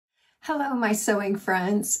Hello, my sewing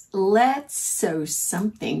friends. Let's sew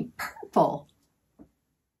something purple.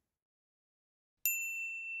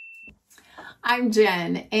 I'm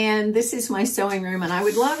Jen, and this is my sewing room, and I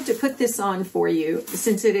would love to put this on for you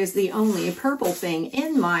since it is the only purple thing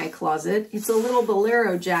in my closet. It's a little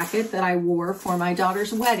bolero jacket that I wore for my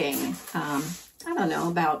daughter's wedding, I don't know,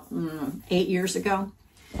 about 8 years ago.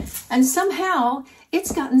 And somehow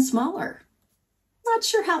it's gotten smaller. Not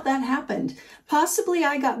sure how that happened. Possibly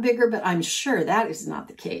I got bigger, but I'm sure that is not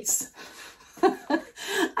the case.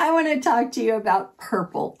 I want to talk to you about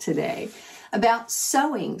purple today, about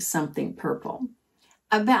sewing something purple,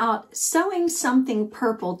 about sewing something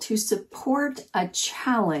purple to support a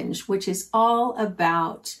challenge, which is all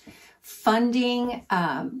about funding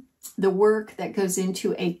the work that goes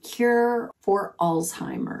into a cure for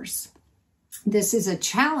Alzheimer's. This is a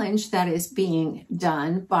challenge that is being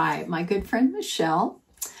done by my good friend Michelle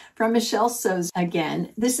from Michelle Sews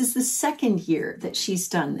Again. This is the second year that she's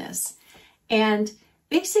done this. And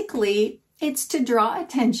basically, it's to draw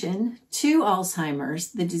attention to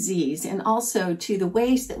Alzheimer's, the disease, and also to the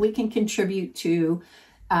ways that we can contribute to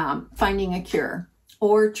finding a cure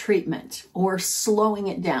or treatment or slowing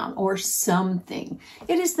it down or something.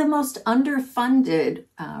 It is the most underfunded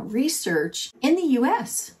research in the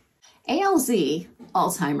U.S. ALZ,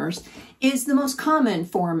 Alzheimer's, is the most common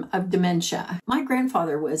form of dementia. My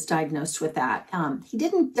grandfather was diagnosed with that. He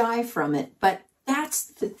didn't die from it, but that's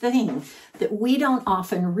the thing that we don't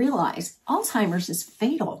often realize. Alzheimer's is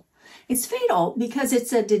fatal. It's fatal because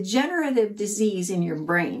it's a degenerative disease in your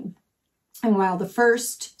brain. And while the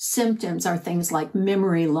first symptoms are things like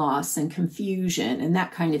memory loss and confusion and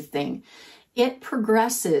that kind of thing, it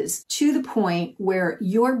progresses to the point where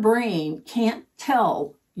your brain can't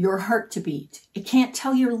tell your heart to beat. It can't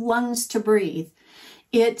tell your lungs to breathe.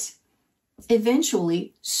 It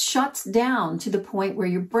eventually shuts down to the point where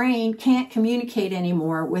your brain can't communicate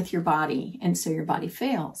anymore with your body, and so your body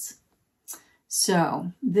fails.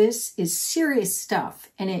 So this is serious stuff,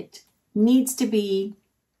 and it needs to be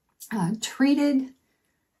treated,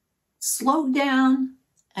 slowed down,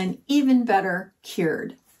 and even better,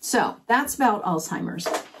 cured. So that's about Alzheimer's.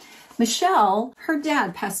 Michelle, her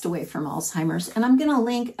dad passed away from Alzheimer's, and I'm going to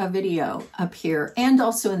link a video up here and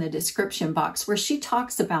also in the description box where she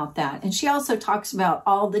talks about that. And she also talks about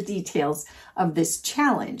all the details of this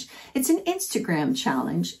challenge. It's an Instagram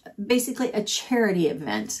challenge, basically a charity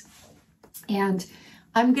event. And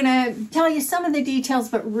I'm going to tell you some of the details,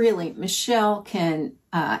 but really, Michelle can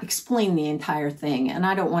explain the entire thing. And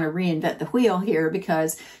I don't want to reinvent the wheel here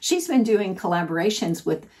because she's been doing collaborations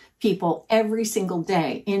with people every single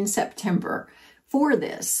day in September for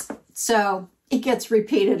this. So it gets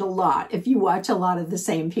repeated a lot if you watch a lot of the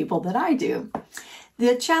same people that I do.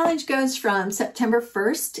 The challenge goes from September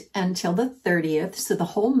 1st until the 30th, so the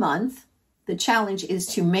whole month. The challenge is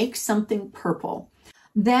to make something purple.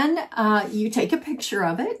 Then you take a picture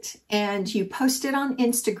of it and you post it on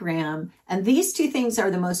Instagram. And these two things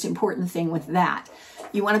are the most important thing with that.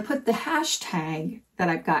 You want to put the hashtag that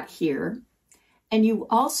I've got here. And you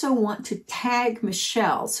also want to tag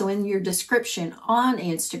Michelle. So in your description on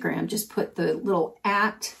Instagram, just put the little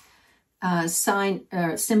 @ sign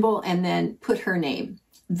symbol and then put her name.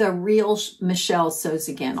 The Real Michelle Sews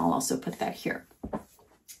Again. I'll also put that here.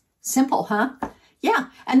 Simple, huh? Yeah,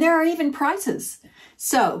 and there are even prizes.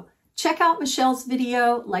 So check out Michelle's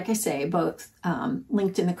video, like I say, both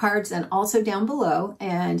linked in the cards and also down below,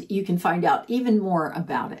 and you can find out even more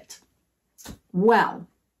about it. Well,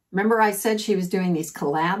 remember I said she was doing these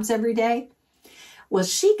collabs every day? Well,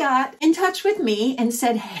 she got in touch with me and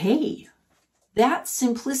said, hey, that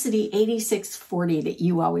Simplicity 8640 that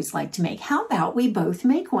you always like to make, how about we both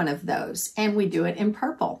make one of those and we do it in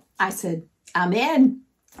purple? I said, I'm in.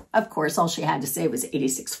 Of course, all she had to say was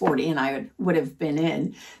 8640 and I would have been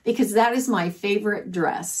in because that is my favorite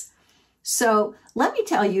dress. So let me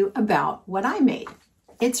tell you about what I made.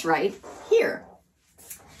 It's right here.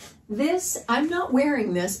 This, I'm not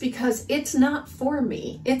wearing this because it's not for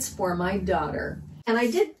me. It's for my daughter. And I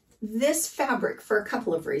did this fabric for a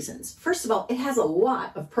couple of reasons. First of all, it has a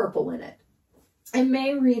lot of purple in it. It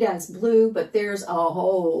may read as blue, but there's a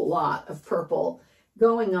whole lot of purple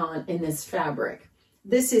going on in this fabric.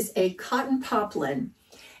 This is a cotton poplin,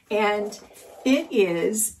 and it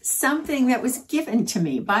is something that was given to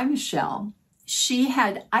me by Michelle. She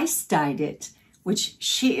had ice dyed it, which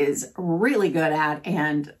she is really good at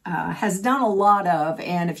and has done a lot of.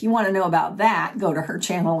 And if you want to know about that, go to her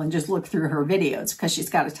channel and just look through her videos because she's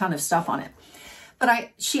got a ton of stuff on it. But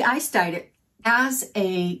she ice dyed it as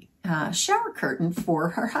a shower curtain for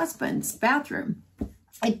her husband's bathroom.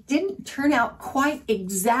 It didn't turn out quite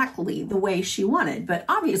exactly the way she wanted, but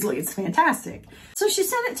obviously it's fantastic. So she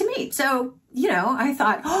sent it to me. So, you know, I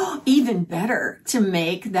thought, oh, even better to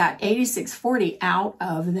make that 8640 out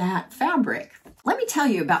of that fabric. Let me tell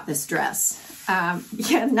you about this dress.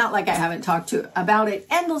 Yeah, not like I haven't talked about it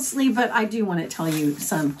endlessly, but I do want to tell you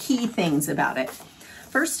some key things about it.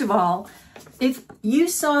 First of all, if you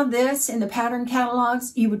saw this in the pattern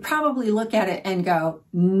catalogs, you would probably look at it and go,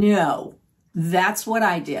 no. That's what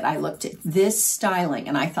I did. I looked at this styling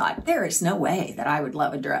and I thought, there is no way that I would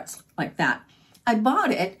love a dress like that. I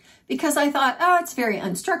bought it because I thought, oh, it's very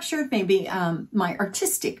unstructured. Maybe my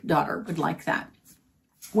artistic daughter would like that.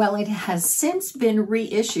 Well, it has since been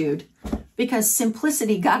reissued because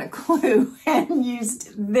Simplicity got a clue and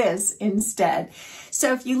used this instead.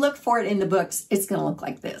 So if you look for it in the books, it's going to look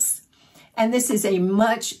like this. And this is a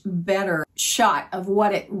much better shot of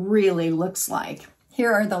what it really looks like.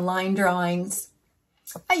 Here are the line drawings.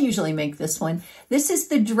 I usually make this one. This is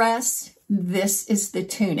the dress. This is the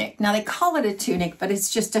tunic. Now they call it a tunic, but it's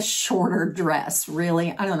just a shorter dress,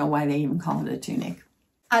 really. I don't know why they even call it a tunic.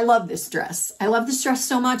 I love this dress. I love this dress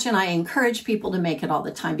so much, and I encourage people to make it all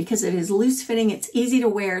the time because it is loose fitting. It's easy to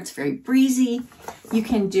wear. It's very breezy. You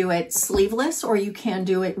can do it sleeveless or you can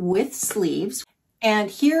do it with sleeves. And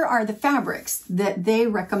here are the fabrics that they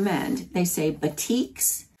recommend. They say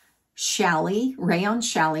batiks, challis, rayon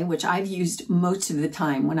challis, which I've used most of the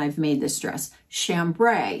time when I've made this dress,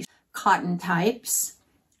 chambray, cotton types,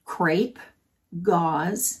 crepe,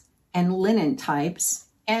 gauze, and linen types,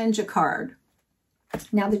 and jacquard.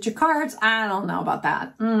 Now the jacquards, I don't know about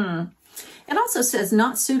that. It also says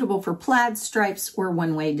not suitable for plaid, stripes, or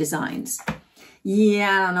one-way designs. Yeah,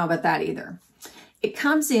 I don't know about that either. It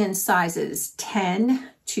comes in sizes 10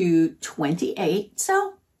 to 28,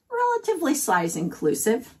 so relatively size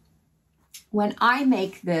inclusive. When I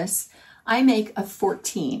make this, I make a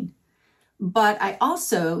 14, but I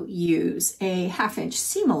also use a 1/2-inch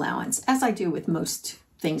seam allowance, as I do with most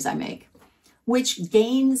things I make, which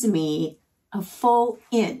gains me a full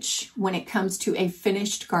inch when it comes to a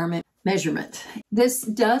finished garment measurement. This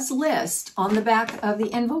does list on the back of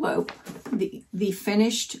the envelope the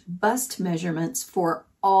finished bust measurements for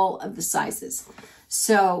all of the sizes.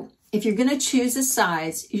 So if you're going to choose a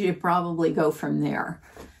size, you should probably go from there.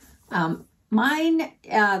 Mine,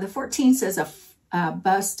 the 14 says a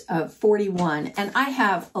bust of 41, and I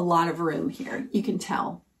have a lot of room here. You can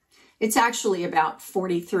tell. It's actually about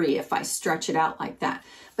 43 if I stretch it out like that.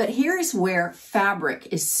 But here's where fabric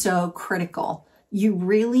is so critical. You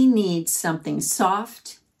really need something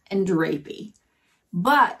soft and drapey,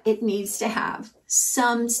 but it needs to have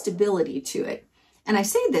some stability to it. And I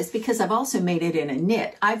say this because I've also made it in a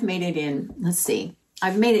knit. I've made it in, let's see,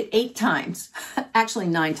 I've made it 8 times, actually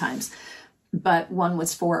 9 times. But one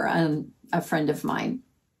was for a friend of mine.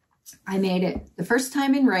 I made it the first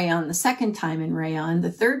time in rayon, the second time in rayon,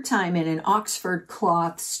 the third time in an Oxford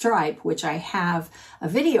cloth stripe, which I have a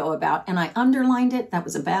video about, and I underlined it. That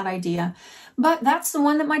was a bad idea, but that's the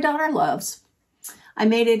one that my daughter loves. I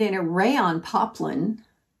made it in a rayon poplin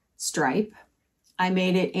stripe. I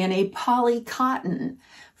made it in a poly cotton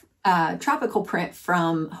tropical print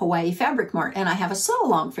from Hawaii Fabric Mart, and I have a sew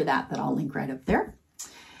along for that I'll link right up there.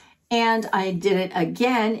 And I did it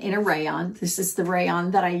again in a rayon. This is the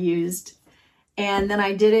rayon that I used. And then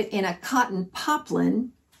I did it in a cotton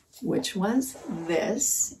poplin, which was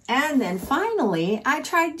this. And then finally, I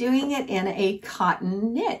tried doing it in a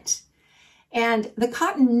cotton knit. And the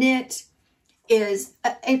cotton knit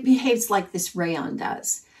it behaves like this rayon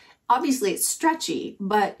does. Obviously, it's stretchy,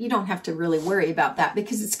 but you don't have to really worry about that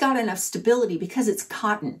because it's got enough stability because it's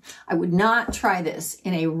cotton. I would not try this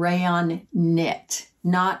in a rayon knit,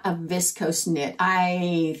 not a viscose knit.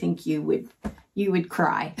 I think you would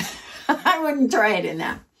cry. I wouldn't try it in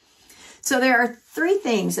that. So there are 3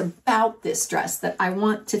 things about this dress that I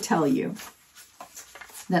want to tell you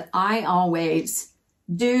that I always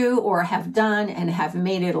do or have done and have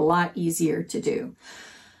made it a lot easier to do.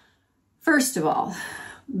 First of all,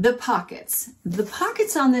 the pockets. The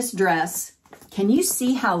pockets on this dress, can you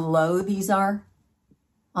see how low these are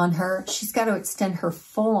on her? She's got to extend her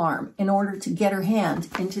full arm in order to get her hand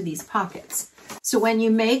into these pockets. So when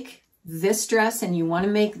you make this dress and you want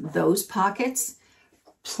to make those pockets,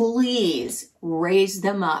 please raise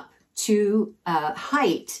them up to a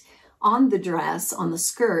height on the dress, on the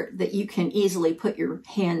skirt, that you can easily put your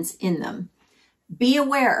hands in them. Be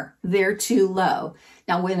aware they're too low.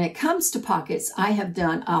 Now, when it comes to pockets, I have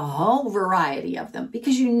done a whole variety of them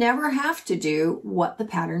because you never have to do what the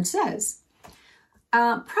pattern says.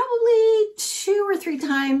 Probably 2 or 3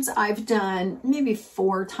 times. I've done maybe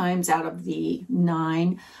 4 times out of the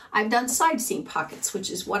 9. I've done side seam pockets, which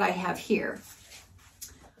is what I have here.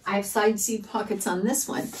 I have side seam pockets on this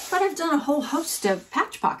one, but I've done a whole host of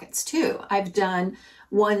patch pockets too. I've done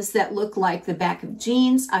ones that look like the back of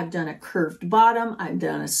jeans. I've done a curved bottom. I've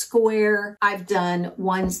done a square. I've done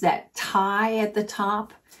ones that tie at the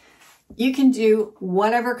top. You can do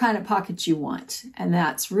whatever kind of pockets you want. And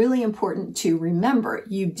that's really important to remember.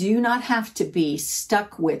 You do not have to be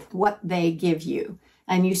stuck with what they give you.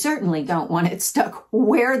 And you certainly don't want it stuck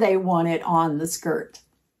where they want it on the skirt.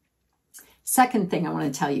 Second thing I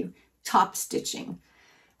want to tell you, top stitching.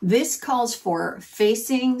 This calls for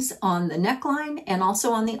facings on the neckline and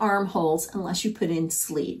also on the armholes unless you put in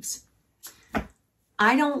sleeves.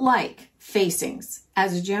 I don't like facings.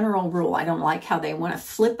 As a general rule, I don't like how they want to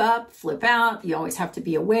flip up, flip out. You always have to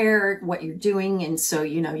be aware what you're doing. And so,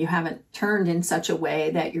 you know, you haven't turned in such a way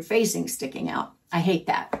that your facing's sticking out. I hate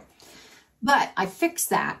that. But I fix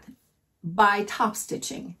that by top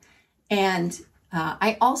stitching. And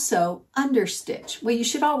I also understitch. Well, you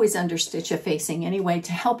should always understitch a facing anyway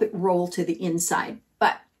to help it roll to the inside.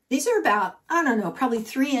 But these are about, I don't know, probably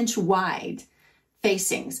 3-inch wide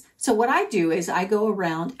facings. So what I do is I go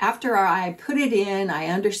around after I put it in, I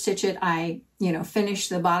understitch it, I, finish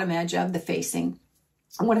the bottom edge of the facing.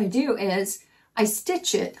 And what I do is I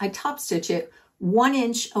stitch it, I top stitch it 1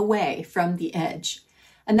 inch away from the edge.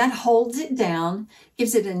 And that holds it down,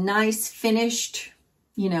 gives it a nice finished,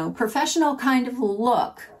 professional kind of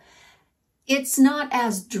look. It's not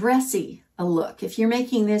as dressy a look. If you're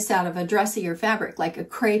making this out of a dressier fabric like a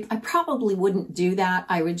crepe, I probably wouldn't do that.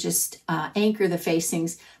 I would just anchor the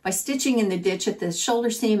facings by stitching in the ditch at the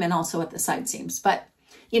shoulder seam and also at the side seams. But,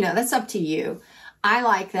 that's up to you. I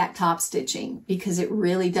like that top stitching because it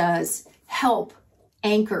really does help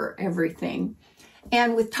anchor everything.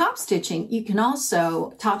 And with top stitching, you can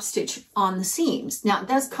also top stitch on the seams. Now, it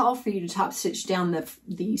does call for you to top stitch down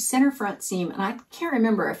the center front seam. And I can't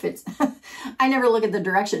remember if it's, I never look at the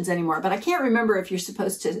directions anymore, but I can't remember if you're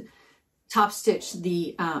supposed to top stitch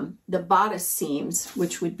the bodice seams,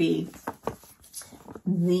 which would be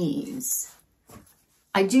these.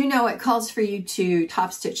 I do know it calls for you to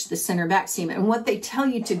top stitch the center back seam. And what they tell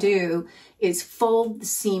you to do is fold the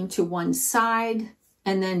seam to one side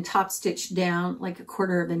and then top stitch down like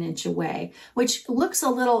 1/4 of an inch away, which looks a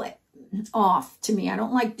little off to me. I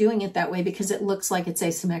don't like doing it that way because it looks like it's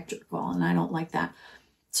asymmetrical and I don't like that.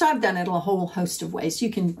 So I've done it a whole host of ways. You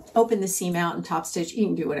can open the seam out and top stitch. You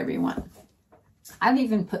can do whatever you want. I've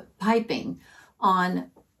even put piping on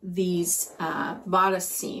these bodice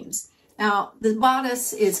seams. Now the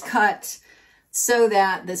bodice is cut so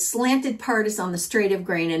that the slanted part is on the straight of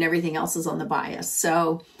grain and everything else is on the bias.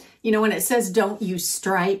 So when it says don't use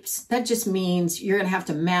stripes, that just means you're going to have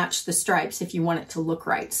to match the stripes if you want it to look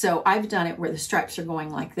right. So I've done it where the stripes are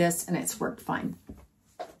going like this and it's worked fine.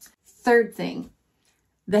 Third thing,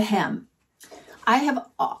 the hem. I have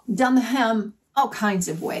done the hem all kinds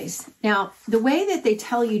of ways. Now, the way that they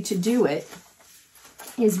tell you to do it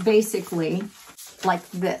is basically like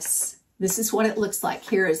this. This is what it looks like.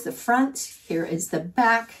 Here is the front, here is the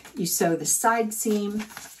back. You sew the side seam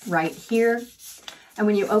right here. And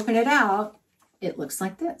when you open it out, it looks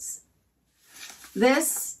like this.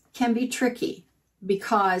 This can be tricky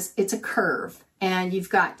because it's a curve and you've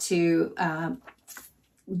got to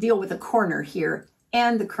deal with the corner here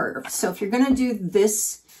and the curve. So if you're going to do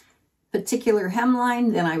this particular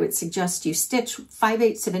hemline, then I would suggest you stitch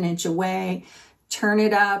 5/8 of an inch away, turn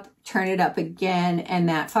it up again, and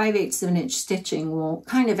that 5/8 of an inch stitching will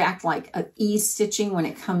kind of act like an ease stitching when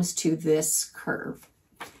it comes to this curve.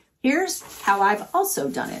 Here's how I've also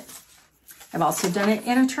done it. I've also done it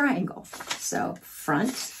in a triangle. So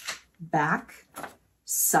front, back,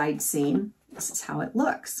 side seam. This is how it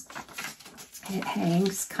looks. It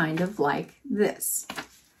hangs kind of like this.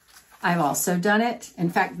 I've also done it.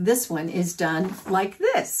 In fact, this one is done like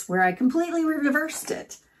this, where I completely reversed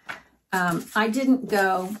it. I didn't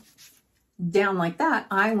go down like that.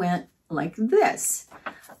 I went like this.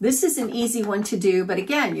 This is an easy one to do, but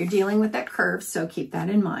again, you're dealing with that curve, so keep that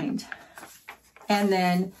in mind. And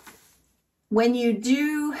then when you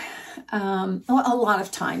do, a lot of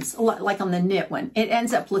times, like on the knit one, it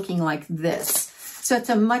ends up looking like this. So it's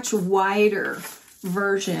a much wider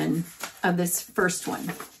version of this first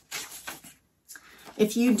one.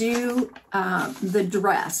 If you do the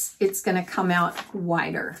dress, it's going to come out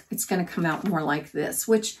wider. It's going to come out more like this,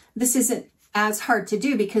 which this isn't as hard to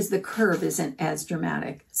do because the curve isn't as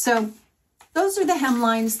dramatic. So those are the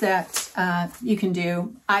hemlines that you can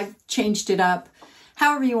do. I've changed it up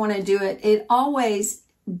however you want to do it. It always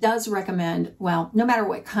does recommend, well, no matter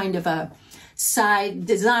what kind of a side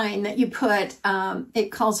design that you put,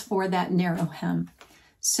 it calls for that narrow hem.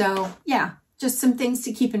 So yeah, just some things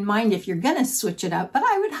to keep in mind if you're gonna switch it up, but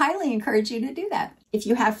I would highly encourage you to do that. If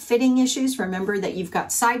you have fitting issues, remember that you've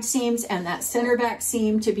got side seams and that center back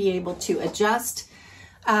seam to be able to adjust.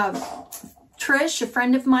 Trish, a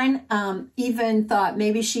friend of mine, even thought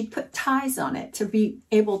maybe she'd put ties on it to be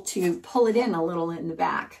able to pull it in a little in the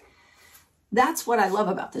back. That's what I love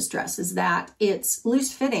about this dress, is that it's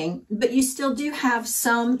loose fitting, but you still do have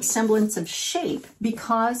some semblance of shape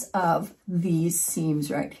because of these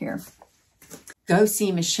seams right here. Go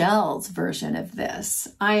see Michelle's version of this.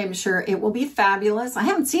 I am sure it will be fabulous. I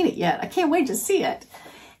haven't seen it yet. I can't wait to see it.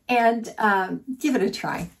 And give it a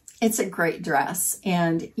try. It's a great dress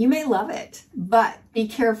and you may love it, but be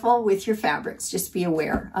careful with your fabrics. Just be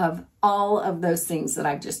aware of all of those things that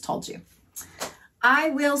I've just told you. I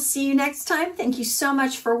will see you next time. Thank you so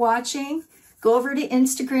much for watching. Go over to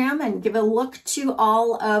Instagram and give a look to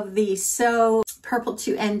all of the purple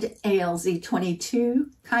to end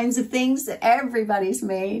ALZ22 kinds of things that everybody's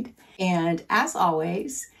made. And as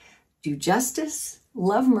always, do justice,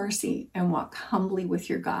 love mercy, and walk humbly with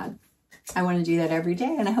your God. I want to do that every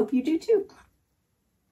day, and I hope you do too.